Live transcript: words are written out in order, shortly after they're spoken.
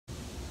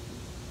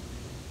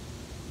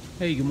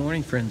Hey, good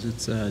morning, friends.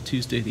 It's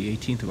Tuesday, the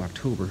 18th of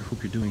October.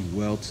 Hope you're doing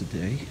well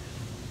today.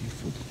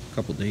 Beautiful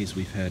couple days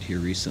we've had here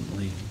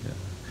recently.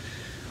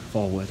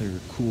 Fall weather,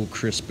 cool,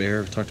 crisp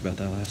air. We talked about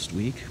that last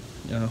week.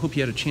 Hope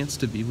you had a chance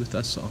to be with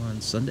us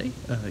on Sunday,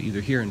 either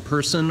here in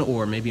person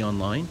or maybe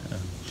online.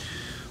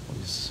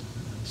 Always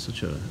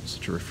such a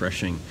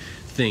refreshing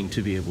thing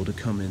to be able to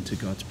come into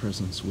God's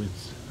presence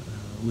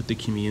with the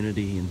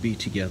community and be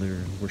together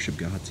and worship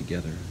God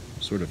together.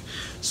 Sort of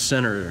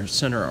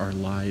center our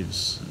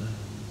lives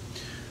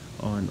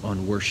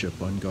on worship,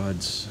 on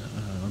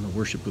the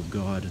worship of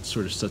God. It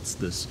sort of sets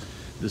this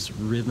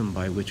rhythm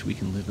by which we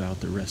can live out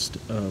the rest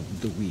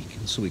of the week.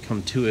 And so we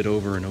come to it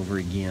over and over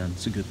again.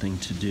 It's a good thing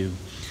to do.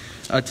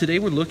 Today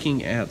we're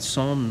looking at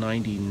Psalm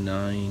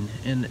 99,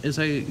 and as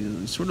I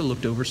sort of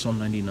looked over Psalm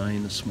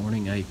 99 this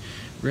morning, I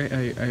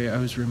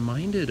was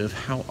reminded of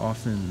how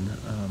often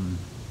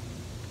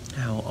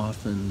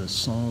the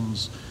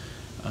Psalms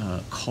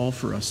call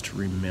for us to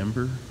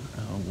remember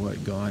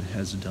what God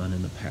has done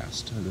in the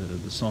past.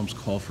 The Psalms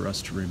call for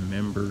us to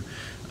remember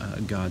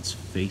God's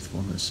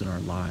faithfulness in our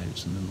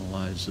lives and in the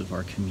lives of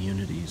our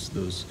communities,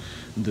 those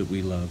that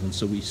we love. And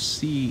so we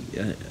see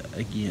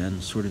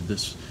again sort of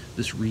this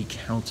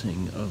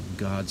recounting of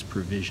God's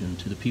provision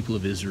to the people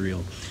of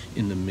Israel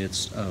in the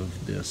midst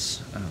of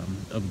this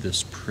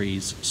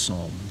praise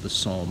psalm, the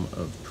Psalm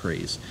of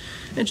Praise.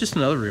 And just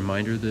another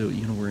reminder that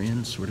we're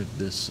in sort of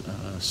this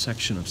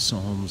section of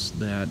Psalms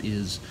that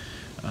is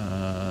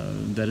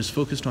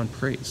focused on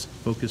praise,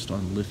 focused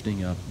on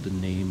lifting up the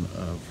name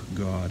of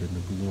God and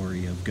the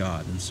glory of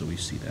God, and so we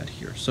see that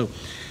here. So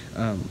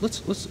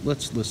let's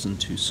listen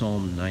to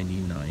Psalm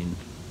 99,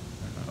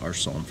 our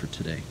psalm for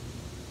today.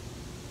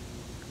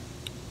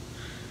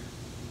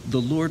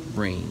 The Lord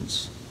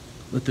reigns;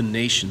 let the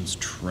nations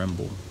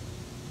tremble.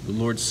 The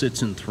Lord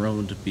sits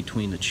enthroned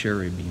between the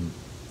cherubim;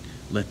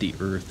 let the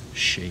earth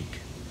shake.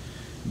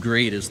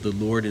 Great is the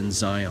Lord in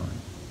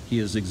Zion; he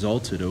is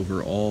exalted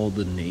over all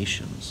the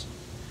nations.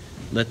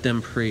 Let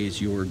them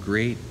praise your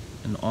great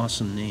and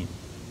awesome name.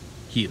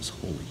 He is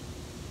holy.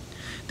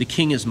 The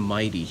King is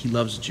mighty. He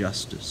loves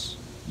justice.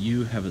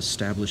 You have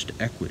established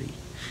equity.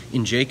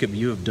 In Jacob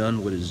you have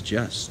done what is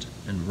just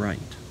and right.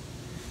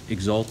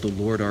 Exalt the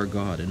Lord our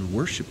God and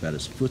worship at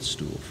his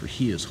footstool, for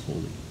he is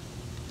holy.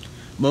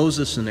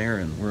 Moses and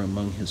Aaron were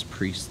among his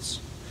priests.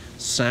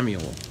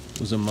 Samuel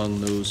was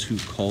among those who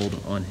called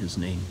on his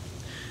name.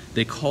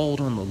 They called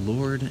on the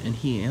Lord, and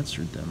he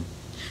answered them.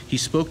 He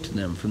spoke to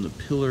them from the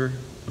pillar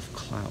of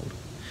cloud.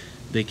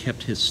 They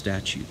kept his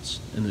statutes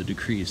and the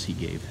decrees he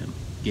gave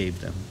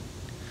them.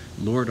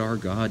 Lord our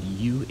God,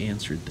 you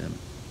answered them.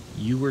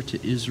 You were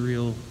to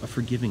Israel a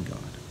forgiving God,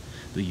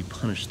 though you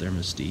punished their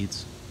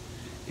misdeeds.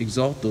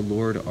 Exalt the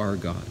Lord our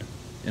God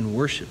and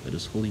worship at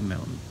his holy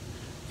mountain,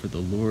 for the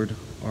Lord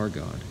our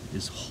God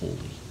is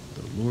holy.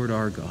 The Lord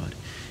our God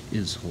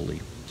is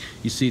holy.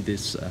 You see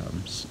this,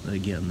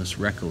 again, this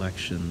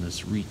recollection,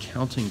 this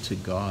recounting to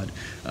God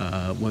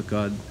what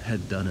God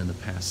had done in the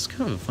past. It's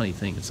kind of a funny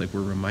thing. It's like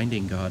we're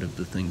reminding God of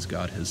the things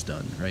God has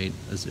done, right?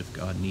 As if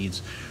God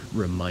needs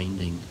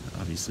reminding.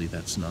 Obviously,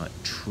 that's not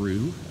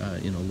true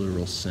in a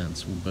literal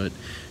sense, but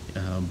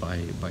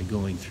by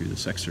going through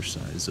this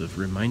exercise of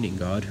reminding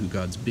God who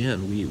God's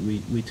been,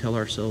 we tell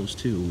ourselves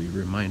too, we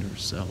remind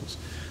ourselves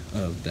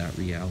of that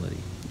reality.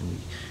 And we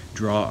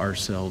draw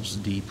ourselves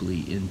deeply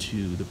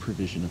into the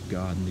provision of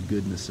God and the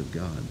goodness of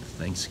God,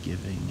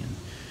 thanksgiving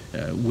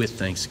and with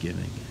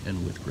thanksgiving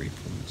and with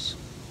gratefulness.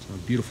 So a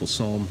beautiful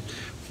psalm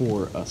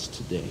for us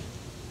today.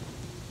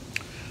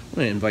 I want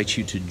to invite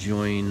you to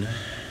join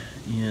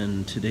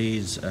in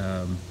today's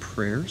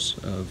prayers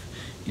of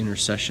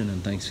intercession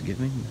and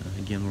thanksgiving.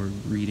 Again,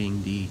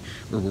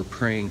 we're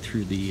praying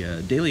through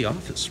the daily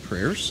office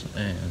prayers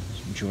and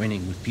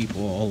joining with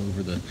people all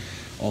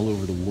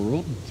over the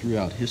world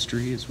throughout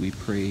history as we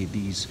pray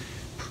these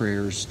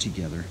prayers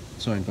together.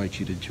 So I invite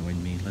you to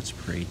join me. Let's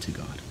pray to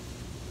God.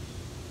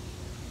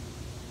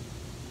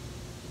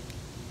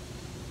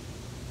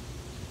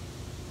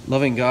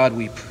 Loving God,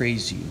 we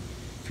praise you,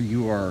 for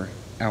you are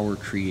our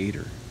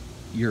Creator.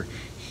 Your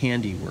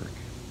handiwork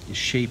is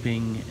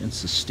shaping and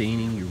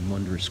sustaining your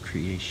wondrous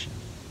creation.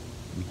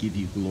 We give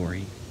you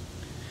glory.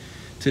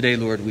 Today,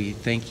 Lord, we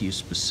thank you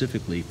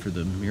specifically for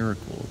the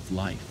miracle of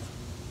life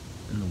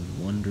and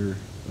the wonder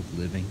of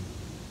living.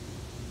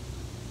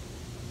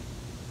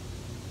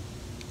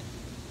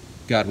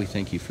 God, we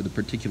thank you for the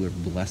particular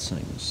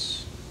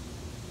blessings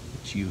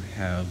that you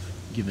have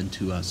given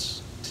to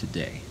us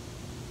today.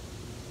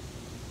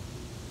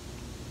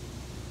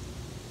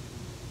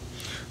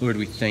 Lord,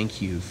 we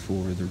thank you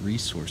for the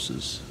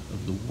resources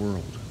of the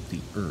world, of the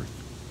earth.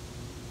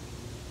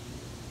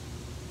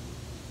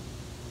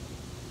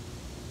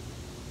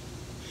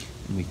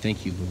 And we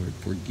thank you, Lord,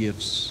 for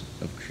gifts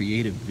of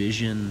creative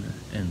vision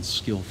and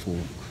skillful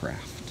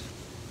craft.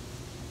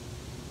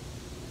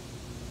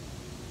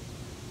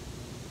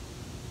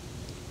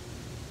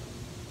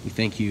 We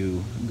thank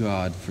you,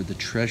 God, for the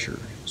treasure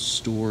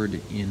stored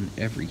in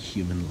every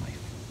human life.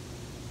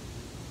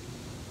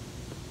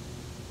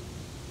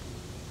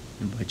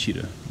 I invite you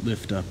to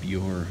lift up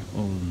your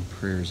own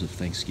prayers of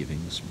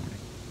thanksgiving this morning.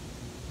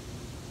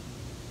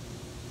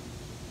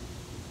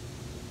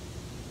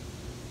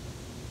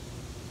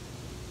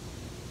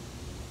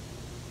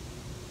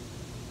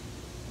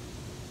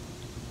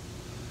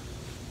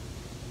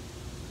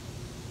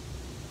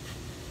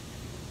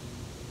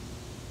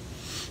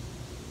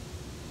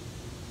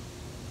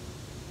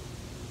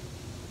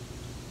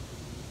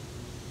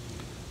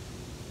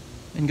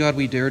 And God,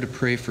 we dare to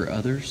pray for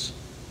others,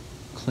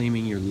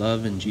 claiming your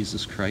love in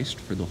Jesus Christ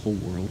for the whole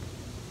world.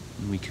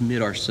 And we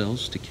commit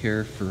ourselves to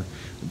care for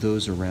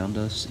those around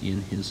us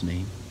in his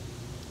name.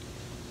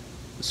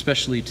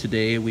 Especially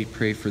today, we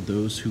pray for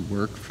those who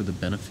work for the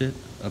benefit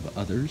of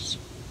others.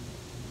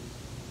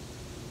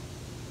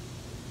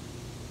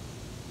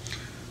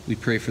 We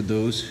pray for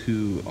those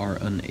who are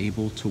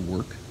unable to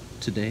work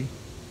today.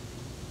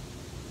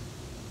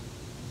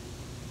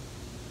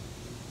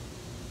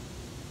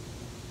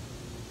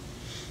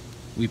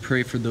 We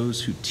pray for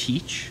those who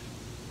teach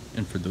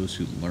and for those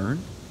who learn.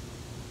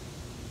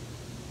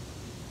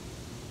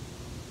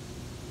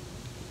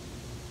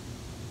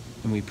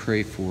 And we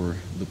pray for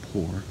the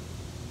poor.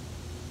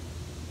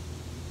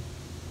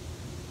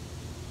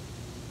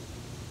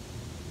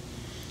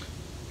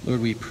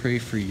 Lord, we pray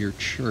for your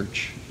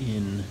church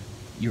in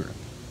Europe.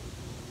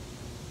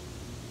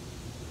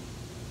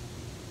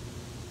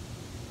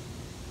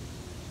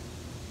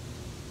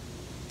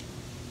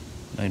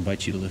 I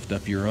invite you to lift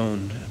up your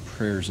own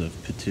prayers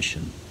of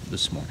petition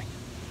this morning.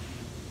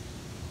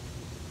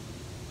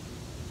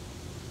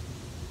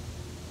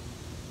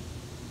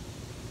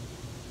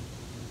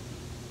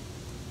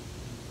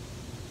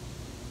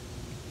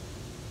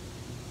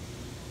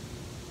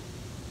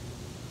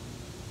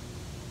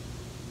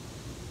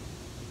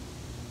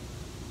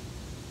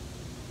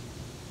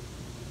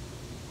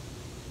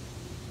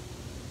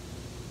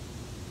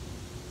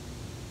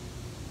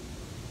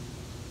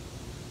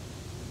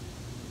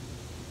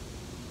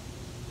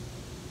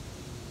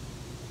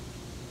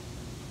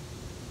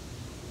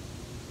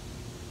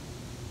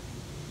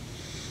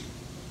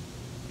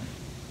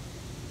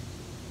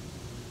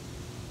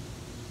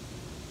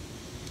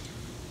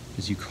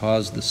 As you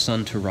cause the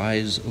sun to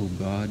rise, O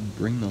God,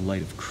 bring the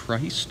light of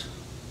Christ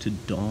to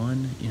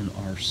dawn in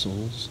our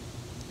souls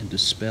and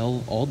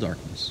dispel all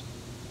darkness.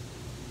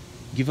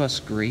 Give us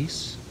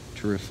grace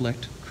to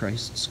reflect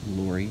Christ's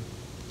glory,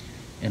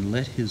 and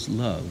let his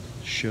love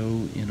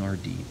show in our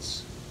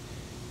deeds.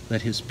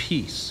 Let his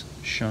peace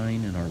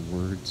shine in our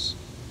words,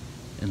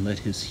 and let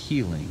his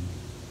healing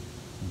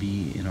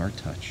be in our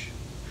touch,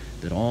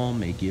 that all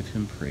may give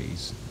him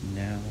praise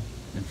now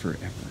and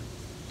forever.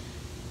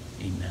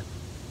 Amen.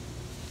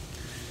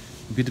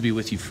 Good to be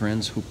with you,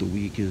 friends. Hope the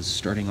week is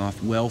starting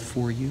off well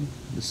for you.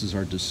 This is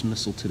our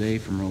dismissal today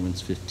from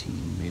Romans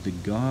 15. May the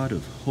God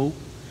of hope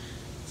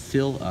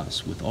fill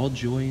us with all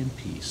joy and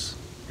peace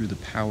through the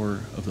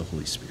power of the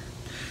Holy Spirit.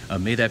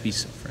 May that be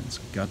so, friends.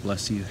 God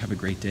bless you. Have a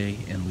great day,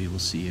 and we will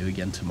see you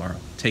again tomorrow.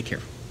 Take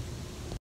care.